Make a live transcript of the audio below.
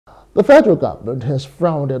The federal government has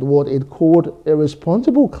frowned at what it called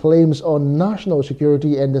irresponsible claims on national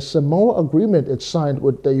security and the SAMOA Agreement it signed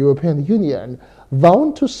with the European Union,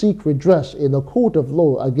 vowing to seek redress in a court of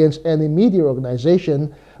law against any media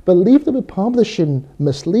organization believed to be publishing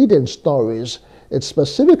misleading stories. It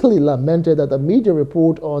specifically lamented that the media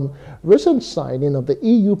report on recent signing of the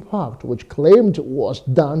EU pact, which claimed was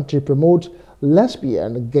done to promote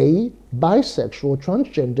lesbian, gay, bisexual,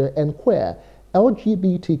 transgender, and queer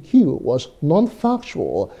LGBTQ, was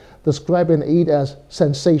non-factual, describing it as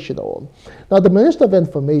sensational. Now, the Minister of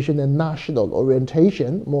Information and National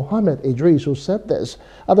Orientation, Mohammed Idris, who said this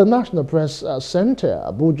at the National Press Center,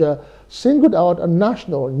 Abuja, singled out a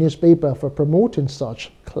national newspaper for promoting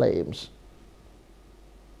such claims.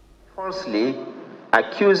 Falsely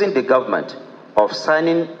accusing the government of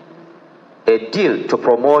signing a deal to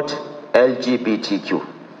promote LGBTQ.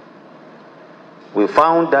 We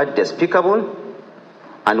found that despicable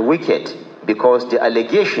and wicked because the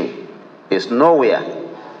allegation is nowhere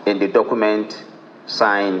in the document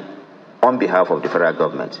signed on behalf of the federal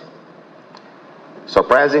government.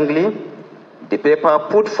 Surprisingly, the paper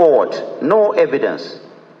put forward no evidence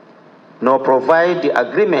nor provide the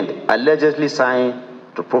agreement allegedly signed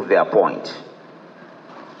to prove their point.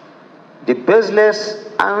 The baseless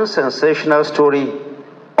and sensational story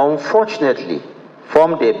unfortunately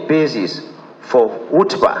formed a basis for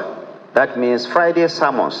khutbah, that means Friday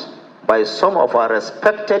sermons, by some of our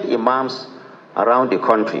respected imams around the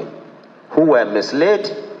country who were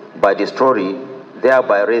misled by the story,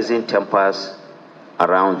 thereby raising tempers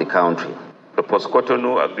around the country. The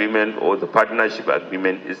Post-Cotonou Agreement or the Partnership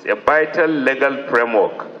Agreement is a vital legal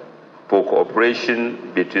framework for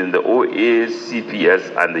cooperation between the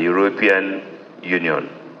OACPS and the European Union,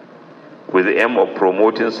 with the aim of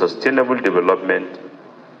promoting sustainable development,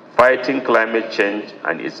 fighting climate change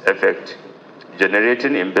and its effect,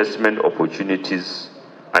 generating investment opportunities,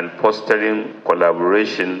 and fostering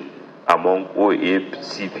collaboration among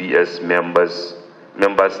OACPS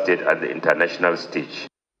member states at the international stage.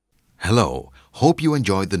 Hello, hope you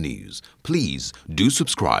enjoyed the news. Please do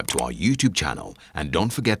subscribe to our YouTube channel and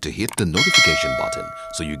don't forget to hit the notification button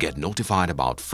so you get notified about